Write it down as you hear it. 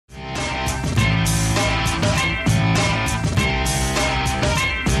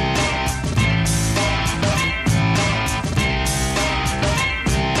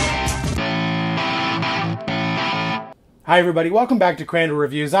Hi everybody, welcome back to Crandall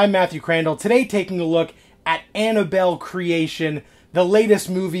Reviews. I'm Matthew Crandall. Today taking a look at Annabelle Creation, the latest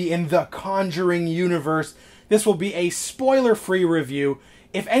movie in the Conjuring universe. This will be a spoiler-free review.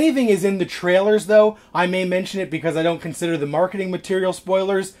 If anything is in the trailers though, I may mention it because I don't consider the marketing material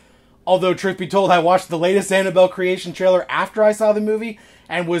spoilers. Although, truth be told, I watched the latest Annabelle Creation trailer after I saw the movie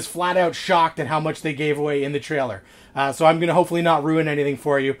and was flat out shocked at how much they gave away in the trailer. So I'm going to hopefully not ruin anything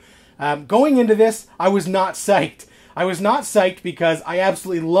for you. Going into this, I was not psyched. I was not psyched because I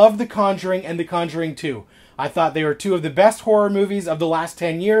absolutely loved The Conjuring and The Conjuring 2. I thought they were two of the best horror movies of the last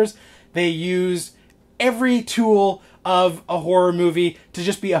 10 years. They use every tool of a horror movie to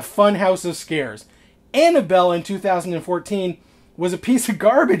just be a fun house of scares. Annabelle in 2014 was a piece of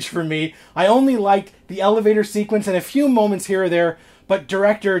garbage for me. I only liked the elevator sequence and a few moments here or there, but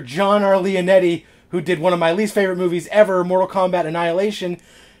director John R. Leonetti, who did one of my least favorite movies ever, Mortal Kombat Annihilation,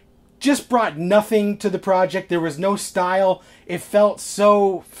 just brought nothing to the project. There was no style. It felt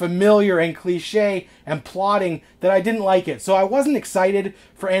so familiar and cliche and plotting that I didn't like it. So I wasn't excited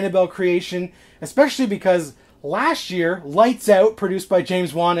for Annabelle Creation, especially because last year, Lights Out, produced by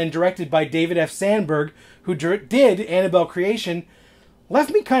James Wan and directed by David F. Sandberg, who did Annabelle Creation, left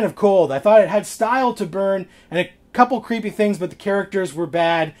me kind of cold. I thought it had style to burn and a couple creepy things, but the characters were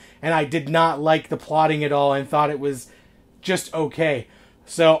bad, and I did not like the plotting at all and thought it was just okay.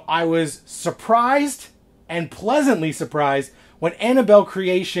 So I was surprised and pleasantly surprised when Annabelle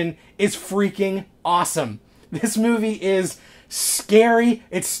Creation is freaking awesome. This movie is scary,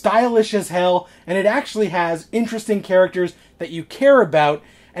 it's stylish as hell, and it actually has interesting characters that you care about,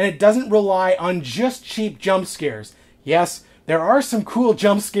 and it doesn't rely on just cheap jump scares. Yes, there are some cool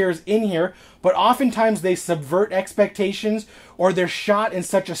jump scares in here, but oftentimes they subvert expectations, or they're shot in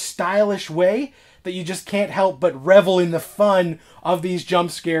such a stylish way that you just can't help but revel in the fun of these jump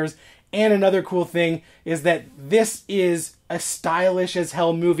scares. And another cool thing is that this is a stylish as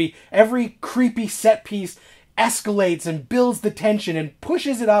hell movie. Every creepy set piece escalates and builds the tension and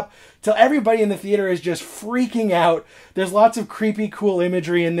pushes it up till everybody in the theater is just freaking out. There's lots of creepy, cool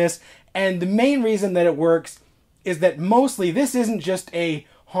imagery in this. And the main reason that it works is that mostly this isn't just a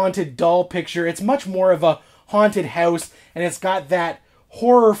haunted doll picture. It's much more of a haunted house, and it's got that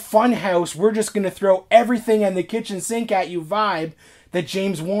horror fun house, we're just going to throw everything in the kitchen sink at you vibe that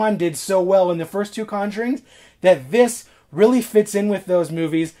James Wan did so well in the first two Conjurings, that this really fits in with those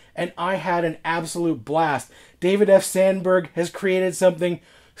movies, and I had an absolute blast. David F. Sandberg has created something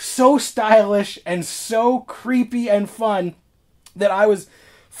so stylish and so creepy and fun that I was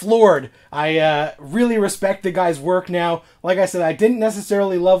floored. I really respect the guy's work now. Like I said, I didn't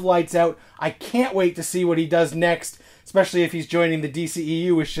necessarily love Lights Out. I can't wait to see what he does next, especially if he's joining the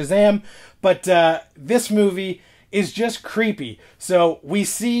DCEU with Shazam. But this movie is just creepy. So we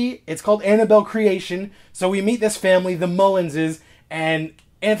see, it's called Annabelle Creation. So we meet this family, the Mullenses, and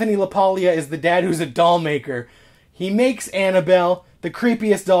Anthony LaPaglia is the dad who's a doll maker. He makes Annabelle, the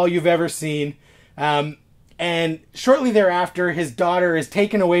creepiest doll you've ever seen. And shortly thereafter, his daughter is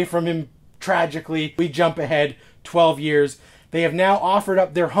taken away from him tragically. We jump ahead 12 years. They have now offered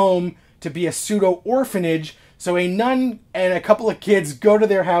up their home to be a pseudo-orphanage, so a nun and a couple of kids go to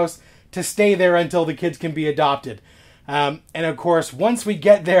their house to stay there until the kids can be adopted. And of course, once we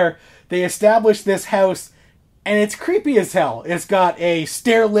get there, they establish this house, and it's creepy as hell. It's got a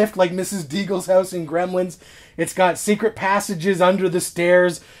stair lift like Mrs. Deagle's house in Gremlins. It's got secret passages under the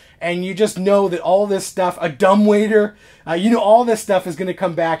stairs, and you just know that all this stuff, a dumbwaiter, all this stuff is going to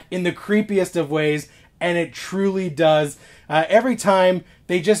come back in the creepiest of ways, and it truly does. Every time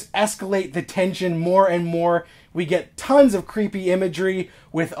they just escalate the tension more and more. We get tons of creepy imagery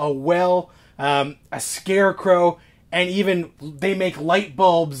with a well, a scarecrow, and even they make light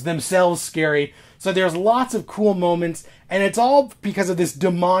bulbs themselves scary. So there's lots of cool moments, and it's all because of this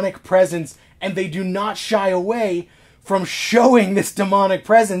demonic presence, and they do not shy away from showing this demonic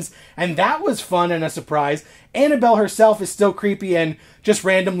presence, and that was fun and a surprise. Annabelle herself is still creepy and just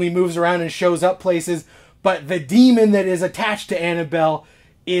randomly moves around and shows up places, but the demon that is attached to Annabelle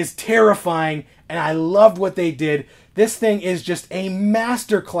is terrifying, and I loved what they did. This thing is just a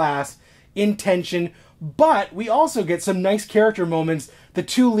masterclass in tension, but we also get some nice character moments. The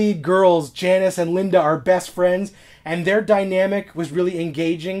two lead girls, Janice and Linda, are best friends, and their dynamic was really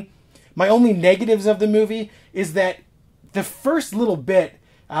engaging. My only negatives of the movie is that the first little bit,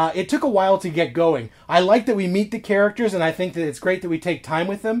 it took a while to get going. I like that we meet the characters, and I think that it's great that we take time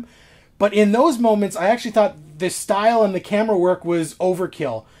with them. But in those moments, I actually thought the style and the camera work was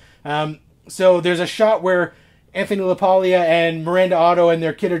overkill. So there's a shot where Anthony LaPaglia and Miranda Otto and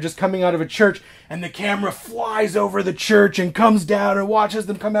their kid are just coming out of a church, and the camera flies over the church and comes down and watches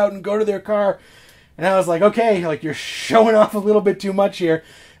them come out and go to their car. And I was like, okay, like you're showing off a little bit too much here.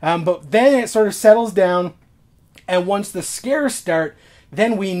 But then it sort of settles down, and once the scares start,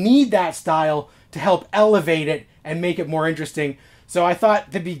 then we need that style to help elevate it and make it more interesting. So I thought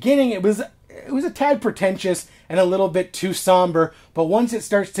at the beginning it was a tad pretentious and a little bit too somber, but once it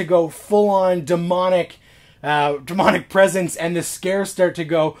starts to go full-on demonic presence and the scares start to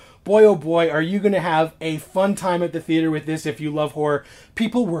go, boy oh boy, are you going to have a fun time at the theater with this if you love horror.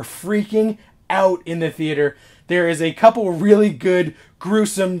 People were freaking out in the theater. There is a couple really good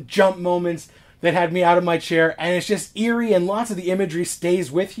gruesome jump moments that had me out of my chair, and it's just eerie, and lots of the imagery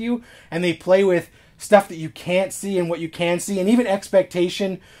stays with you, and they play with stuff that you can't see and what you can see, and even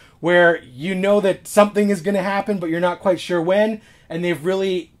expectation, where you know that something is going to happen but you're not quite sure when, and they've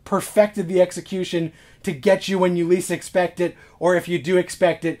really perfected the execution to get you when you least expect it, or if you do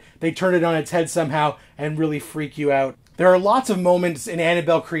expect it, they turn it on its head somehow and really freak you out. There are lots of moments in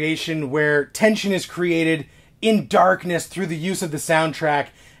Annabelle Creation where tension is created in darkness through the use of the soundtrack,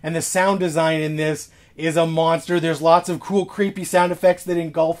 and the sound design in this is a monster. There's lots of cool, creepy sound effects that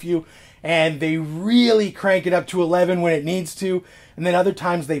engulf you, and they really crank it up to 11 when it needs to, and then other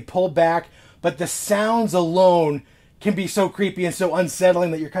times they pull back, but the sounds alone can be so creepy and so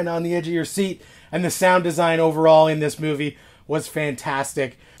unsettling that you're kind of on the edge of your seat, and the sound design overall in this movie was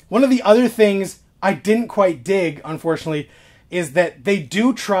fantastic. One of the other things I didn't quite dig, unfortunately, is that they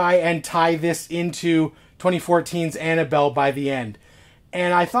do try and tie this into 2014's Annabelle by the end.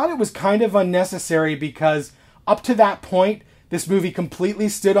 And I thought it was kind of unnecessary because up to that point, this movie completely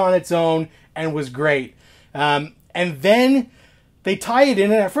stood on its own and was great. And then they tie it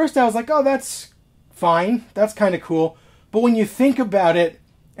in, and at first I was like, oh, that's fine. That's kind of cool. But when you think about it,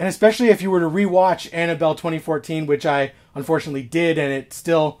 and especially if you were to rewatch Annabelle 2014, which I unfortunately did, and it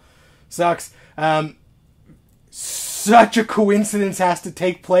still sucks, such a coincidence has to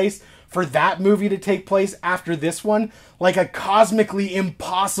take place for that movie to take place after this one. Like a cosmically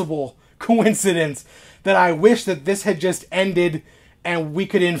impossible coincidence that I wish that this had just ended and we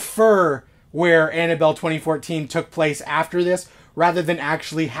could infer where Annabelle 2014 took place after this, rather than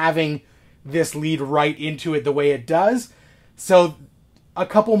actually having this lead right into it the way it does. So a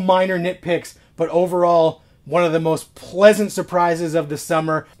couple minor nitpicks, but overall one of the most pleasant surprises of the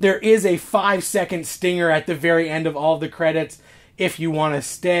summer. There is a 5-second stinger at the very end of all the credits if you want to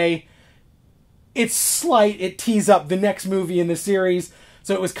stay. It's slight, it tees up the next movie in the series,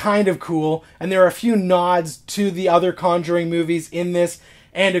 so it was kind of cool. And there are a few nods to the other Conjuring movies in this.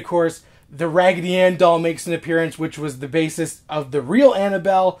 And of course, the Raggedy Ann doll makes an appearance, which was the basis of the real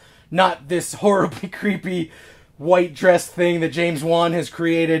Annabelle, not this horribly creepy white dress thing that James Wan has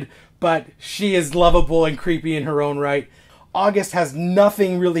created, but she is lovable and creepy in her own right. August has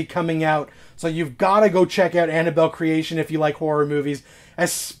nothing really coming out, so you've got to go check out Annabelle Creation if you like horror movies,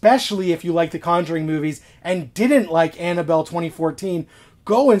 especially if you like the Conjuring movies and didn't like Annabelle 2014.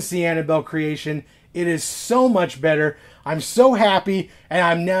 Go and see Annabelle Creation. It is so much better. I'm so happy, and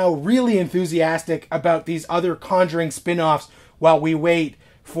I'm now really enthusiastic about these other Conjuring spin-offs while we wait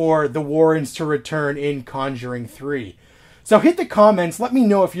for the Warrens to return in Conjuring 3. So hit the comments. Let me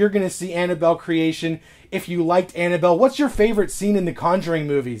know if you're going to see Annabelle Creation, if you liked Annabelle. What's your favorite scene in the Conjuring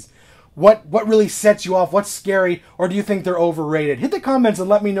movies? What really sets you off? What's scary? Or do you think they're overrated? Hit the comments and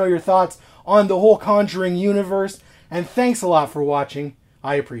let me know your thoughts on the whole Conjuring universe. And thanks a lot for watching.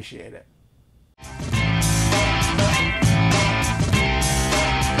 I appreciate it.